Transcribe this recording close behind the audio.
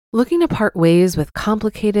Looking to part ways with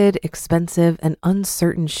complicated, expensive, and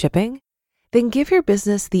uncertain shipping? Then give your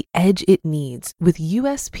business the edge it needs with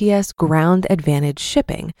USPS Ground Advantage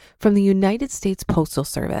shipping from the United States Postal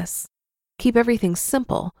Service. Keep everything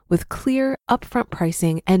simple with clear, upfront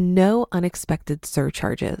pricing and no unexpected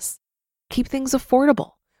surcharges. Keep things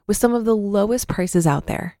affordable with some of the lowest prices out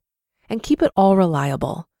there. And keep it all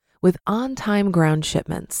reliable with on-time ground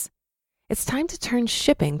shipments. It's time to turn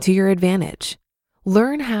shipping to your advantage.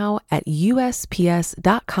 Learn how at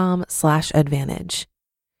USPS.com/advantage.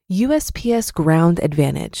 USPS Ground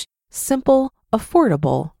Advantage. Simple,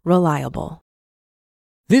 affordable, reliable.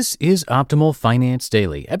 This is Optimal Finance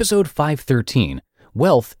Daily, episode 513,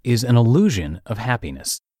 Wealth is an Illusion of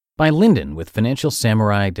Happiness, by Lyndon with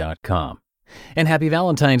FinancialSamurai.com. And happy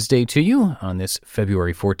Valentine's Day to you on this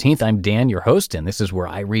February 14th. I'm Dan, your host, and this is where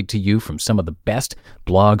I read to you from some of the best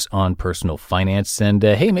blogs on personal finance. And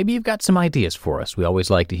hey, maybe you've got some ideas for us. We always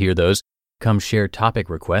like to hear those. Come share topic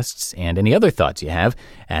requests and any other thoughts you have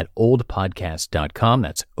at oldpodcast.com.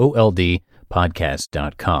 That's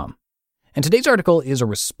OLDpodcast.com. And today's article is a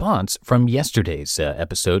response from yesterday's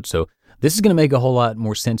episode, so this is going to make a whole lot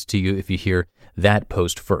more sense to you if you hear that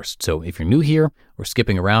post first. So if you're new here or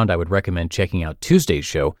skipping around, I would recommend checking out Tuesday's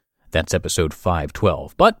show. That's episode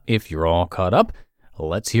 512. But if you're all caught up,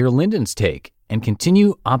 let's hear Lyndon's take and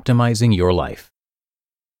continue optimizing your life.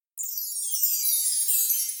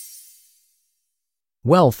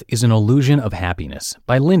 Wealth is an Illusion of Happiness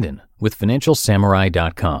by Lyndon with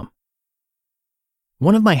FinancialSamurai.com.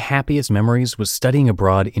 One of my happiest memories was studying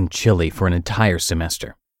abroad in Chile for an entire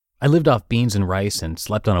semester. I lived off beans and rice and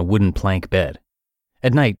slept on a wooden plank bed.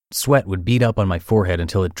 At night, sweat would bead up on my forehead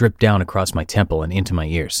until it dripped down across my temple and into my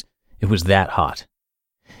ears. It was that hot.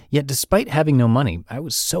 Yet despite having no money, I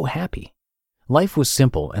was so happy. Life was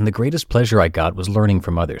simple, and the greatest pleasure I got was learning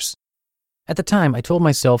from others. At the time, I told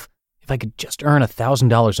myself, if I could just earn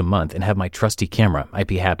 $1,000 a month and have my trusty camera, I'd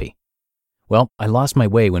be happy. Well, I lost my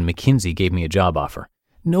way when McKinsey gave me a job offer.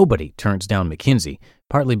 Nobody turns down McKinsey,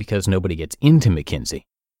 partly because nobody gets into McKinsey.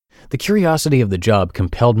 The curiosity of the job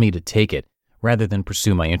compelled me to take it rather than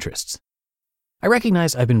pursue my interests. I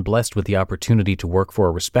recognize I've been blessed with the opportunity to work for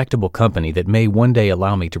a respectable company that may one day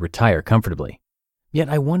allow me to retire comfortably. Yet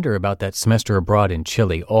I wonder about that semester abroad in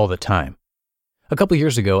Chile all the time. A couple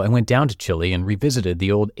years ago, I went down to Chile and revisited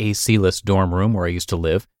the old AC-less dorm room where I used to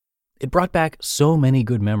live. It brought back so many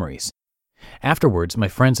good memories. Afterwards, my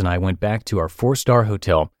friends and I went back to our 4-star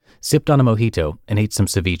hotel, sipped on a mojito, and ate some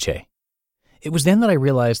ceviche. It was then that I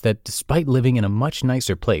realized that despite living in a much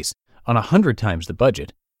nicer place, on 100 times the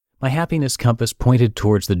budget, my happiness compass pointed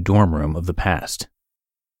towards the dorm room of the past.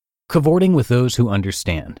 Cavorting with those who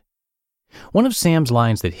understand. One of Sam's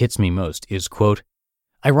lines that hits me most is, quote,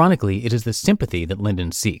 "Ironically, it is the sympathy that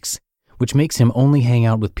Lyndon seeks, which makes him only hang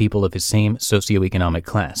out with people of his same socioeconomic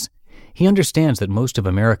class. He understands that most of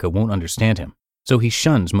America won't understand him, so he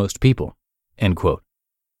shuns most people." End quote.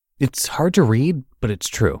 It's hard to read, but it's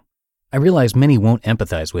true. I realize many won't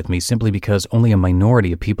empathize with me simply because only a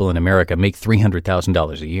minority of people in America make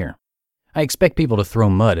 $300,000 a year. I expect people to throw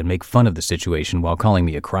mud and make fun of the situation while calling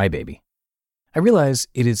me a crybaby. I realize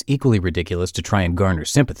it is equally ridiculous to try and garner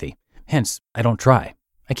sympathy. Hence, I don't try.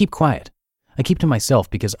 I keep quiet. I keep to myself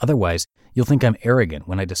because otherwise you'll think I'm arrogant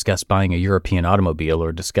when I discuss buying a European automobile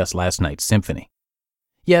or discuss last night's symphony.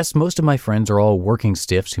 Yes, most of my friends are all working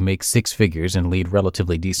stiffs who make 6 figures and lead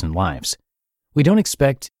relatively decent lives. We don't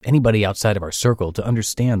expect anybody outside of our circle to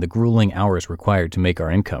understand the grueling hours required to make our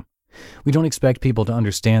income. We don't expect people to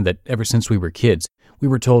understand that ever since we were kids, we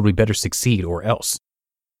were told we better succeed or else.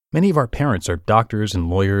 Many of our parents are doctors and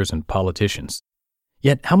lawyers and politicians.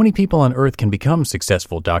 Yet, how many people on earth can become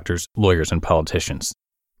successful doctors, lawyers, and politicians?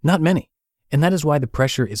 Not many, and that is why the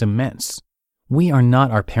pressure is immense. We are not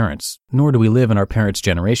our parents, nor do we live in our parents'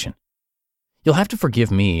 generation. You'll have to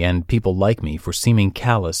forgive me and people like me for seeming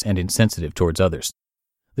callous and insensitive towards others.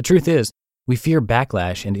 The truth is, we fear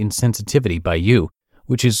backlash and insensitivity by you,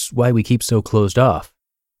 which is why we keep so closed off.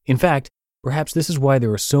 In fact, perhaps this is why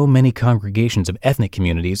there are so many congregations of ethnic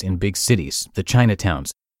communities in big cities, the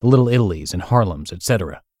Chinatowns, the Little Italys and Harlems,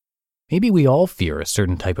 etc. Maybe we all fear a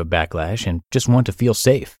certain type of backlash and just want to feel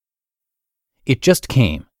safe. It just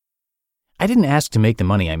came. I didn't ask to make the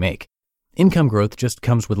money I make. Income growth just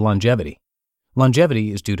comes with longevity.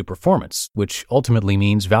 Longevity is due to performance, which ultimately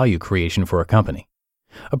means value creation for a company.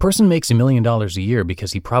 A person makes $1 million a year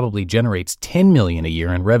because he probably generates $10 million a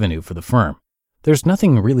year in revenue for the firm. There's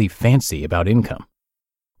nothing really fancy about income.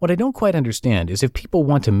 What I don't quite understand is if people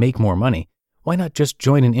want to make more money, why not just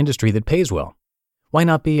join an industry that pays well? Why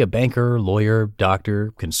not be a banker, lawyer,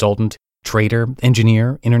 doctor, consultant, Trader,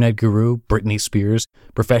 engineer, internet guru, Britney Spears,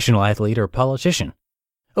 professional athlete, or politician.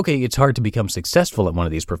 Okay, it's hard to become successful at one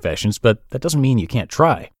of these professions, but that doesn't mean you can't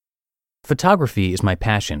try. Photography is my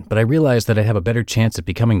passion, but I realize that I have a better chance at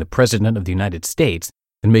becoming the President of the United States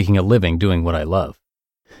than making a living doing what I love.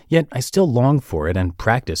 Yet I still long for it and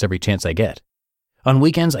practice every chance I get. On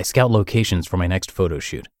weekends, I scout locations for my next photo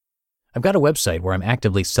shoot. I've got a website where I'm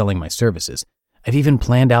actively selling my services. I've even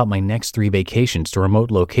planned out my next 3 vacations to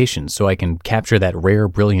remote locations so I can capture that rare,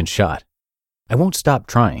 brilliant shot. I won't stop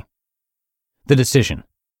trying. The decision.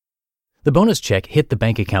 The bonus check hit the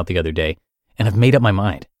bank account the other day, and I've made up my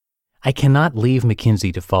mind. I cannot leave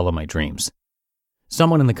McKinsey to follow my dreams.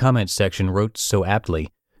 Someone in the comments section wrote so aptly,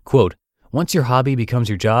 quote, "Once your hobby becomes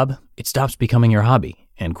your job, it stops becoming your hobby,"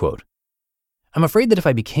 end quote. I'm afraid that if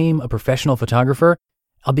I became a professional photographer,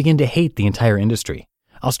 I'll begin to hate the entire industry.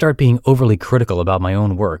 I'll start being overly critical about my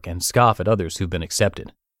own work and scoff at others who've been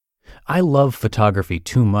accepted. I love photography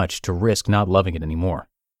too much to risk not loving it anymore.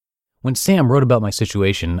 When Sam wrote about my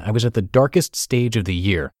situation, I was at the darkest stage of the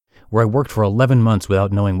year, where I worked for 11 months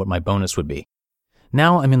without knowing what my bonus would be.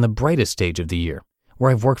 Now I'm in the brightest stage of the year,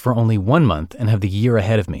 where I've worked for only 1 month and have the year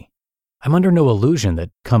ahead of me. I'm under no illusion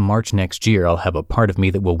that come March next year, I'll have a part of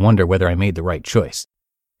me that will wonder whether I made the right choice.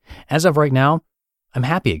 As of right now, I'm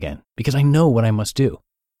happy again because I know what I must do.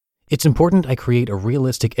 It's important I create a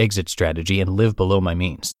realistic exit strategy and live below my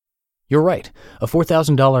means. You're right, a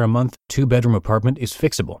 $4,000 a month, 2-bedroom apartment is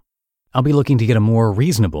fixable. I'll be looking to get a more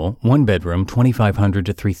reasonable 1-bedroom, $2,500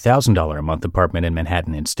 to $3,000 a month apartment in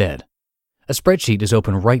Manhattan instead. A spreadsheet is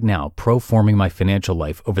open right now pro-forming my financial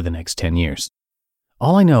life over the next 10 years.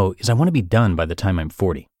 All I know is I want to be done by the time I'm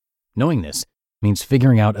 40. Knowing this means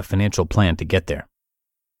figuring out a financial plan to get there.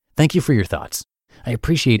 Thank you for your thoughts. I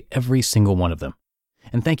appreciate every single one of them.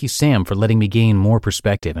 And thank you, Sam, for letting me gain more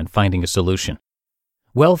perspective and finding a solution.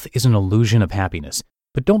 Wealth is an illusion of happiness,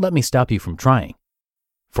 but don't let me stop you from trying.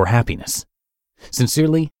 For happiness.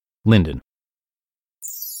 Sincerely, Lyndon.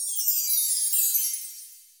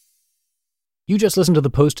 You just listened to the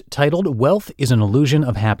post titled "Wealth is an Illusion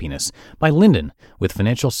of Happiness" by Lyndon with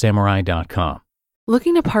FinancialSamurai.com.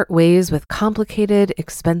 Looking to part ways with complicated,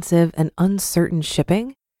 expensive, and uncertain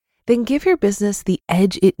shipping? Then give your business the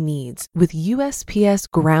edge it needs with USPS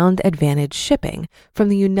Ground Advantage shipping from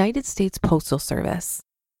the United States Postal Service.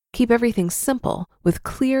 Keep everything simple with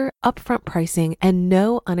clear, upfront pricing and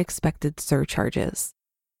no unexpected surcharges.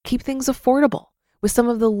 Keep things affordable with some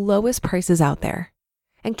of the lowest prices out there.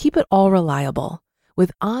 And keep it all reliable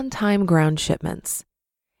with on-time ground shipments.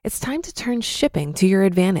 It's time to turn shipping to your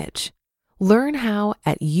advantage. Learn how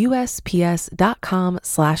at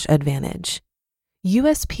USPS.com/advantage.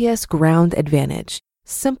 USPS Ground Advantage.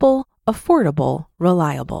 Simple, affordable,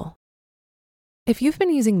 reliable. If you've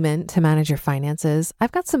been using Mint to manage your finances,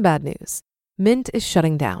 I've got some bad news. Mint is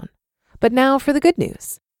shutting down. But now for the good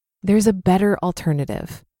news. There's a better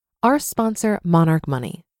alternative. Our sponsor, Monarch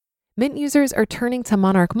Money. Mint users are turning to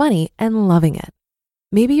Monarch Money and loving it.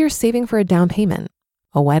 Maybe you're saving for a down payment,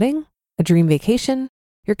 a wedding, a dream vacation,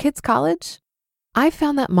 your kid's college. I've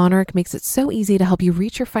found that Monarch makes it so easy to help you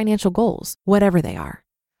reach your financial goals, whatever they are.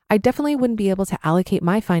 I definitely wouldn't be able to allocate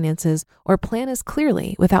my finances or plan as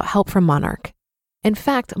clearly without help from Monarch. In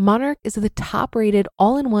fact, Monarch is the top-rated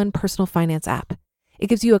all-in-one personal finance app. It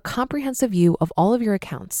gives you a comprehensive view of all of your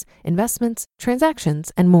accounts, investments,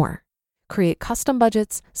 transactions, and more. Create custom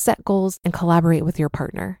budgets, set goals, and collaborate with your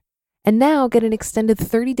partner. And now get an extended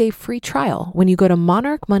 30-day free trial when you go to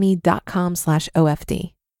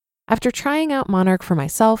monarchmoney.com/OFD. After trying out Monarch for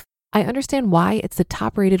myself, I understand why it's the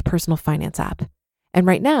top-rated personal finance app. And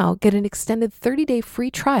right now, get an extended 30-day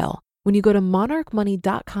free trial when you go to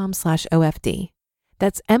monarchmoney.com/OFD.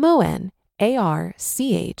 That's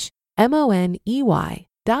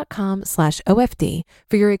monarchmoney.com/OFD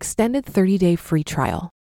for your extended 30-day free trial.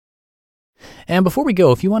 And before we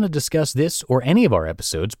go, if you want to discuss this or any of our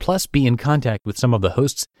episodes, plus be in contact with some of the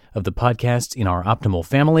hosts of the podcasts in our Optimal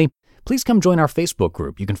family, please come join our Facebook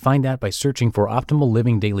group. You can find that by searching for Optimal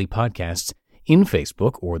Living Daily Podcasts in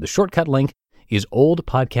Facebook, or the shortcut link is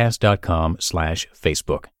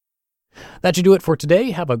oldpodcast.com/Facebook. That should do it for today.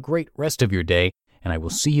 Have a great rest of your day, and I will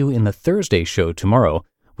see you in the Thursday show tomorrow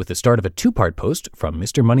with the start of a 2-part post from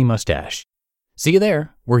Mr. Money Mustache. See you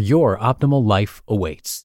there, where your optimal life awaits.